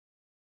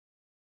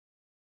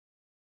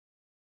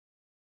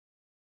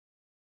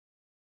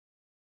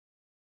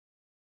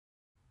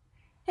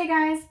Hey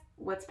guys,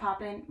 what's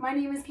poppin'? My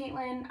name is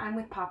Caitlin, I'm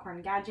with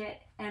Popcorn Gadget,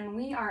 and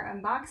we are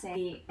unboxing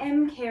the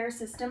M-Care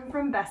system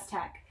from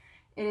Bestek.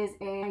 It is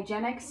a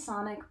hygienic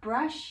sonic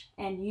brush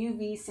and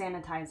UV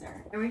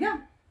sanitizer. There we go.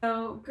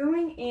 So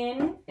going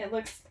in, it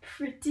looks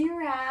pretty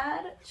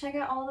rad. Check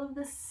out all of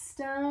this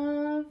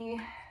stuff. The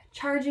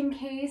charging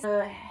case,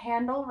 a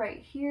handle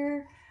right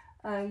here,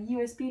 a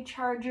USB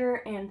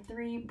charger, and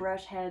 3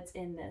 brush heads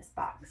in this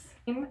box.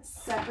 Came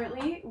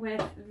separately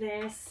with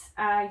this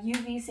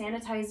UV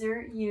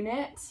sanitizer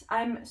unit.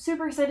 I'm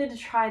super excited to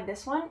try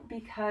this one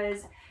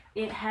because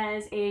it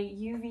has a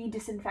UV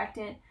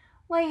disinfectant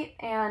light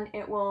and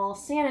it will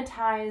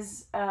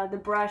sanitize the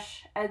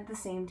brush at the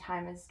same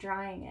time as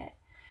drying it.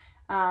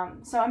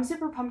 So I'm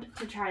super pumped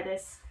to try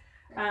this.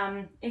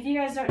 If you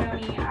guys don't know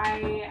me,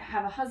 I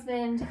have a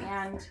husband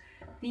and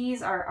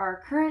these are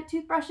our current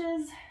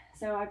toothbrushes.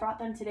 So I brought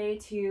them today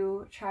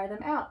to try them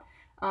out.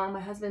 My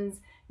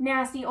husband's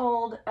nasty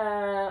old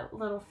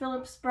little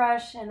Phillips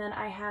brush, and then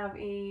I have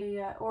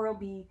a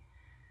Oral-B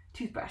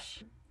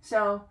toothbrush.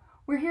 So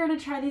we're here to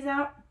try these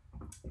out,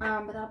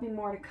 but that'll be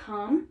more to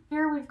come.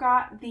 Here we've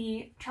got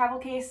the travel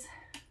case.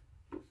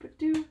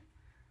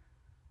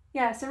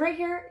 Yeah, so right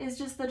here is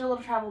just the little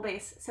travel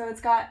base. So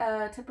it's got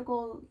a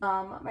typical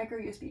micro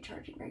USB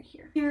charging right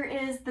here. Here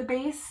is the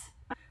base.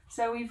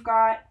 So we've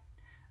got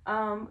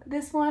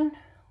this one.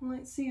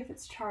 Let's see if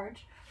it's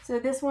charged. So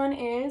this one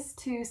is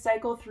to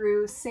cycle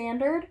through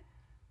standard,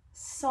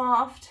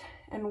 soft,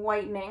 and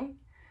whitening.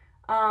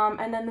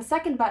 And then the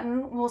second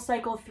button will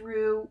cycle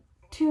through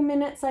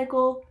 2-minute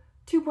cycle,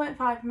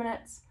 2.5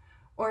 minutes,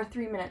 or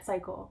 3-minute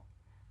cycle.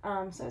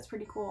 So it's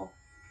pretty cool.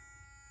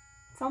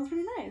 Sounds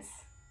pretty nice.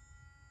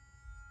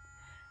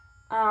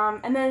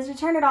 And then to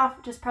turn it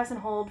off, just press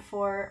and hold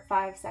for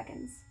 5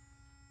 seconds.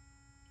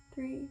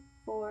 3,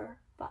 4,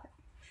 5.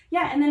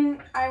 Yeah, and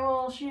then I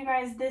will show you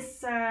guys this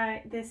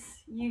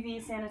this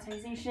UV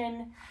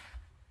sanitization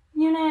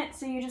unit.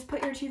 So you just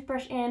put your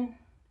toothbrush in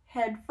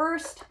head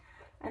first,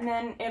 and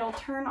then it'll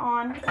turn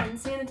on and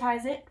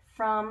sanitize it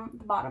from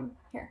the bottom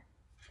here.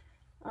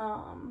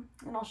 And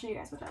I'll show you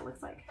guys what that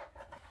looks like.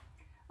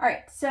 All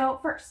right, so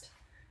first,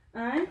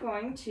 I'm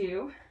going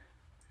to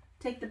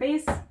take the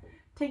base,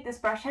 take this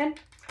brush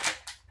head,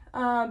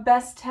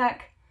 Bestek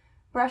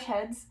brush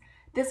heads.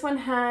 This one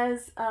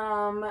has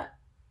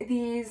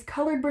these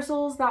colored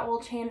bristles that will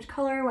change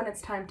color when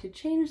it's time to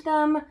change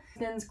them.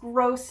 Ben's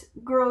gross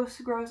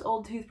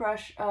old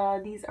toothbrush.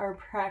 These are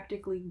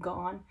practically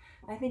gone.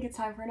 I think it's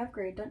time for an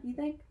upgrade, don't you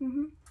think?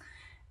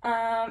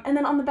 And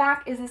then on the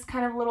back is this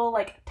kind of little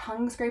like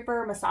tongue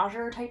scraper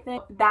massager type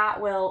thing.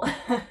 That will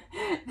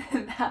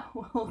that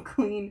will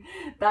clean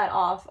that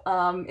off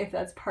if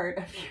that's part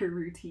of your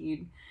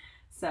routine.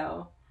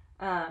 So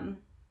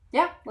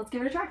yeah, let's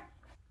give it a try.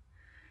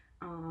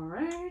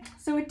 Alright,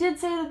 so it did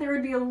say that there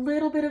would be a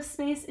little bit of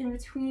space in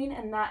between,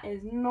 and that is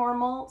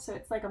normal. So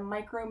it's like a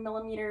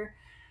micromillimeter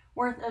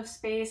worth of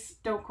space.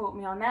 Don't quote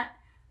me on that.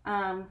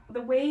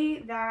 The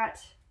way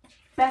that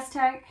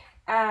Bestek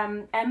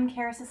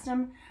M-Care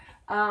system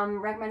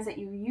recommends that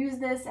you use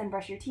this and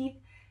brush your teeth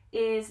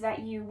is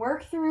that you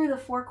work through the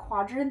 4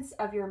 quadrants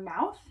of your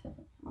mouth.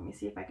 Let me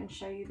see if I can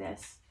show you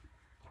this.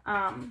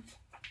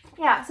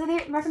 Yeah, so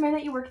they recommend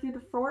that you work through the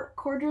 4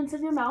 quadrants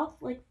of your mouth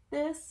like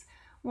this.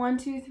 1,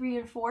 2, 3,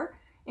 and 4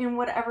 in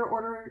whatever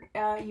order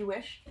you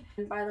wish.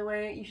 And by the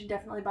way, you should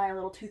definitely buy a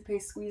little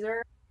toothpaste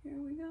squeezer. Here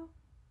we go.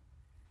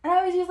 And I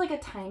always use like a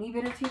tiny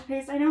bit of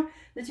toothpaste. I know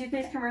the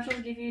toothpaste commercials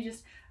give you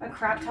just a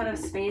crap ton of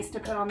space to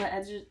put on the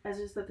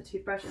edges of the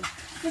toothbrush, and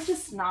it's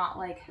just not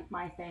like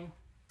my thing.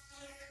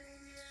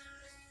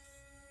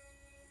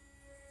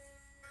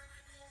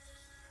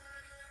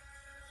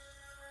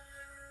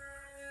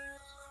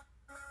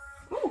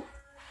 Ooh,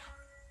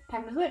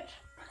 time to switch.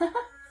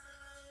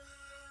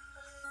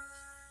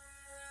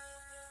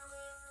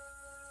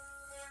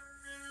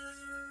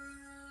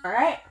 All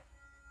right,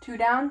 2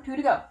 down, 2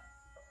 to go.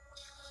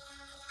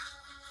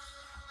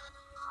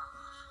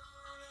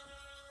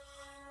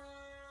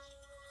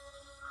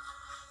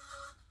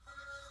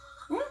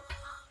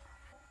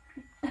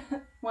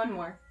 One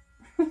more.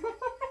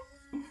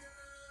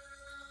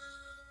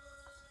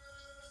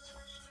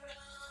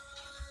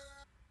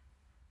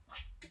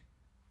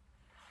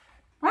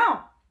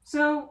 Wow,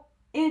 so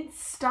it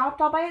stopped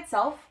all by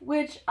itself,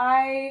 which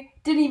I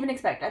didn't even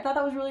expect. I thought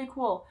that was really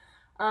cool.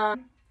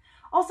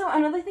 Also,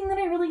 another thing that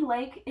I really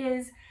like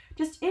is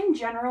just in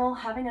general,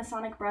 having a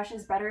sonic brush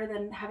is better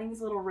than having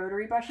these little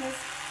rotary brushes.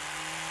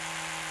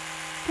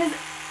 Because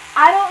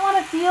I don't want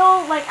to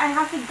feel like I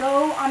have to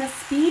go on a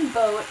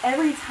speedboat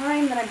every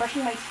time that I'm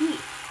brushing my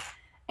teeth.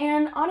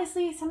 And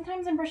honestly,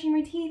 sometimes I'm brushing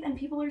my teeth and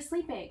people are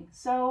sleeping.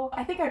 So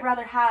I think I'd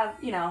rather have,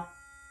 you know,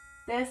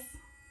 this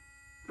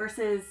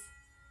versus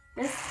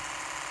this.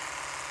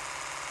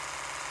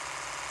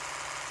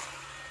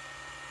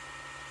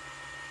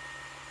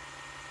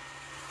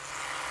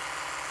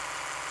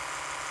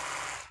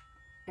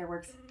 There,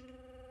 works.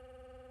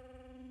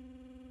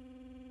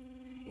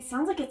 It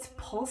sounds like it's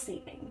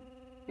pulsating.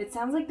 It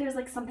sounds like there's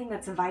like something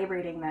that's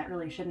vibrating that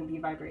really shouldn't be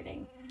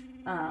vibrating.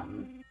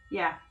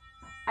 Yeah,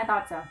 I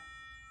thought so.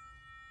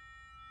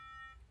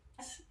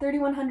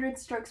 3,100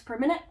 strokes per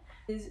minute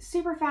is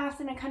super fast,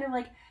 and it kind of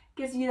like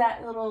gives you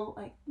that little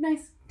like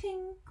nice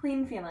ting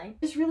clean feeling.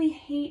 Just really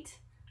hate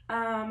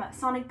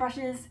sonic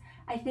brushes.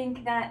 I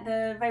think that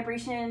the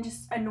vibration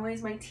just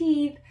annoys my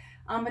teeth,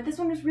 but this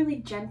one is really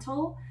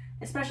gentle,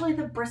 especially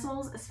the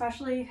bristles,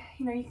 especially,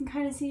 you know, you can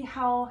kind of see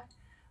how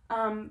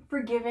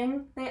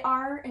forgiving they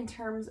are in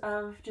terms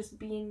of just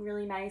being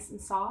really nice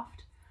and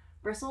soft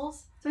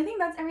bristles. So I think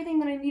that's everything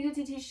that I needed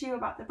to teach you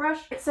about the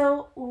brush.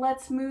 So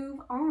let's move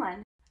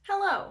on.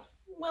 Hello,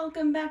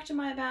 welcome back to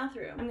my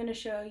bathroom. I'm going to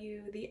show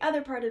you the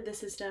other part of the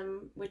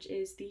system, which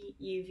is the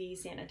UV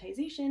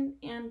sanitization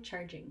and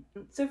charging.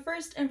 So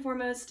first and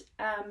foremost,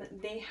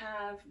 they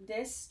have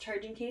this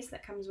charging case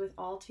that comes with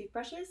all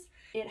toothbrushes.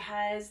 It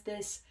has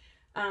this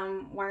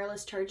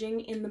wireless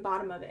charging in the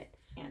bottom of it.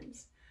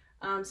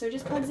 So it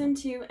just plugs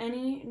into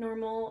any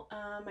normal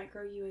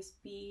micro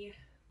USB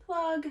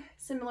plug,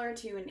 similar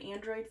to an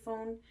Android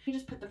phone. You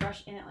just put the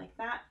brush in it like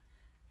that,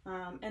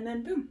 and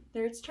then boom,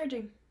 there it's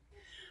charging.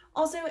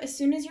 Also, as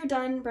soon as you're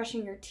done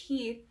brushing your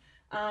teeth,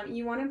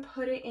 you want to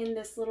put it in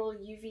this little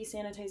UV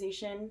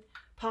sanitization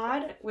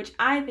pod, which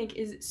I think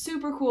is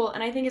super cool,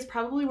 and I think is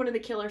probably one of the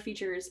killer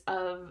features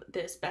of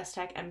this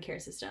Bestek M-Care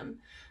system.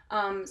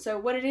 So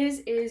what it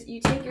is you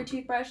take your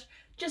toothbrush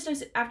just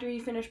after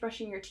you finish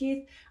brushing your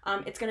teeth.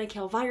 It's going to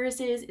kill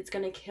viruses, it's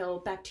going to kill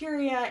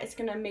bacteria, it's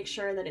going to make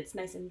sure that it's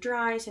nice and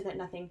dry so that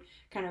nothing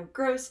kind of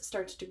gross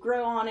starts to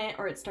grow on it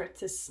or it starts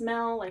to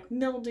smell like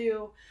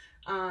mildew.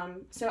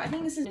 So I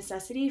think this is a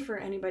necessity for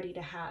anybody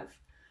to have.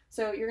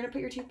 So you're going to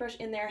put your toothbrush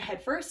in there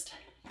head first,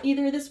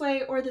 either this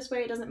way or this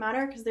way, it doesn't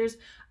matter, because there's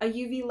a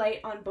UV light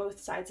on both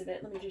sides of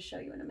it. Let me just show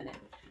you in a minute.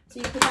 So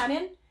you put that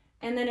in,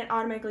 and then it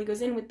automatically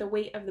goes in with the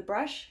weight of the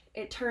brush.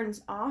 It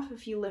turns off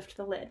if you lift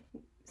the lid.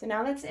 So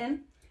now that's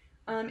in.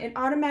 It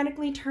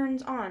automatically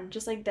turns on,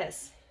 just like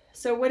this.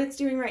 So what it's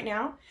doing right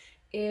now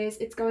is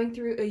it's going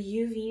through a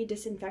UV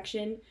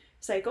disinfection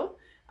cycle.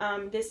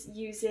 This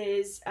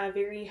uses a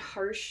very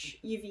harsh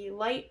UV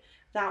light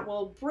that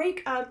will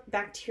break up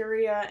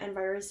bacteria and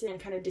viruses and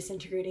kind of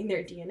disintegrating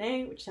their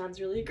DNA, which sounds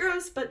really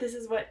gross, but this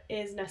is what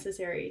is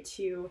necessary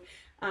to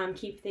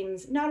keep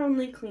things not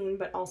only clean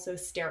but also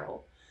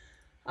sterile.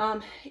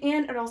 And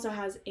it also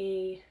has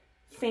a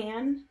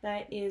fan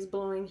that is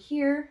blowing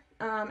here,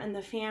 and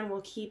the fan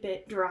will keep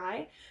it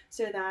dry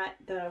so that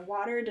the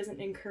water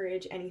doesn't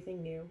encourage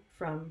anything new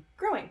from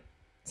growing.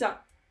 So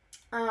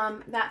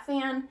that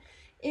fan,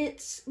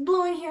 it's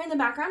blowing here in the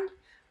background.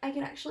 I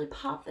can actually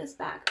pop this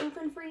back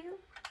open for you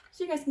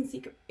so you guys can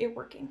see it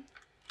working.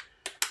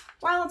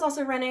 While it's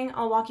also running,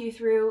 I'll walk you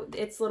through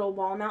its little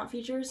wall mount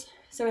features.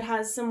 So it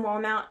has some wall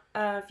mount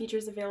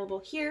features available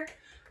here,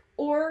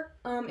 or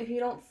if you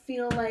don't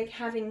feel like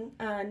having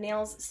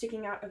nails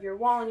sticking out of your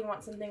wall and you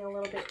want something a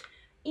little bit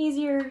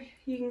easier,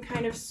 you can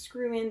kind of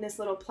screw in this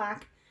little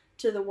plaque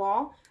to the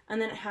wall, and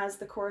then it has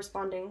the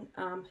corresponding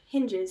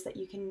hinges that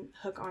you can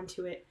hook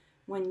onto it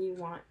when you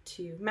want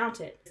to mount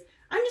it.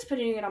 I'm just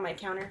putting it on my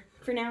counter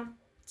for now,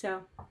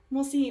 so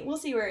we'll see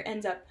where it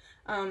ends up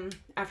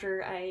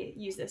after I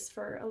use this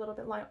for a little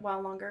bit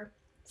while longer.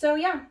 So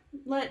yeah,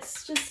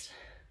 let's just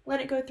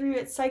let it go through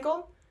its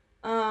cycle,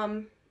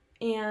 and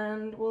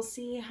we'll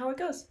see how it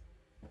goes.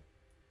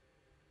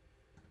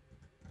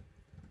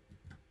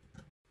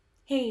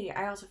 Hey,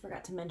 I also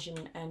forgot to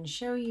mention and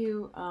show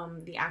you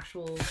the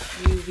actual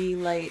UV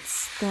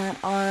lights that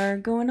are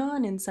going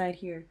on inside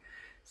here.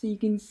 So you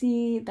can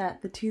see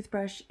that the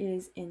toothbrush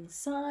is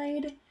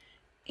inside,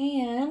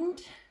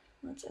 and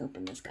let's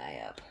open this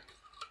guy up.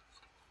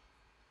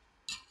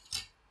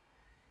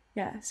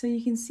 Yeah, so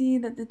you can see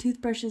that the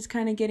toothbrush is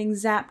kind of getting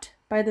zapped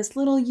by this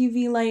little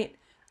UV light,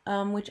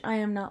 which I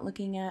am not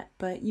looking at,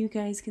 but you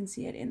guys can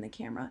see it in the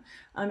camera.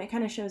 It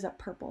kind of shows up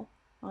purple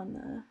on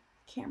the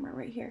camera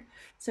right here.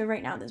 So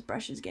right now this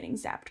brush is getting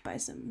zapped by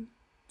some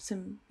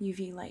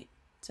UV light.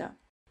 So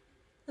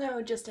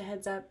just a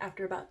heads up,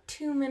 after about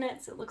 2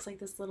 minutes, it looks like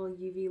this little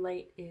UV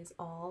light is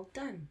all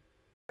done.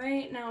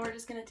 Right now we're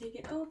just gonna take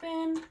it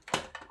open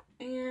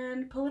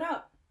and pull it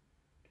out.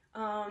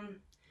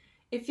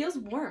 It feels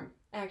warm,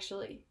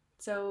 actually.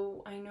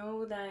 So I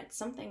know that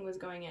something was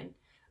going in.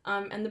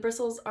 And the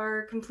bristles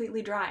are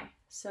completely dry.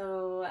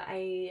 So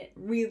I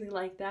really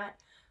like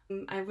that.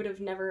 I would have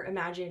never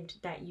imagined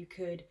that you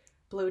could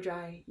blow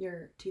dry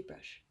your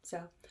toothbrush.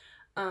 So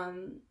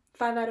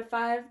 5 out of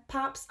 5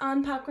 pops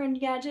on Popcorn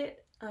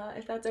Gadget,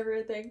 if that's ever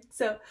a thing.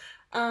 So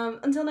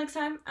until next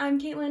time, I'm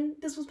Caitlin.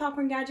 This was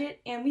Popcorn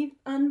Gadget, and we've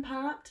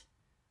unpopped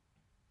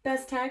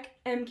Bestek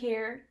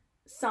M-Care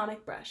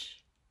Sonic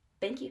Brush.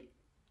 Thank you.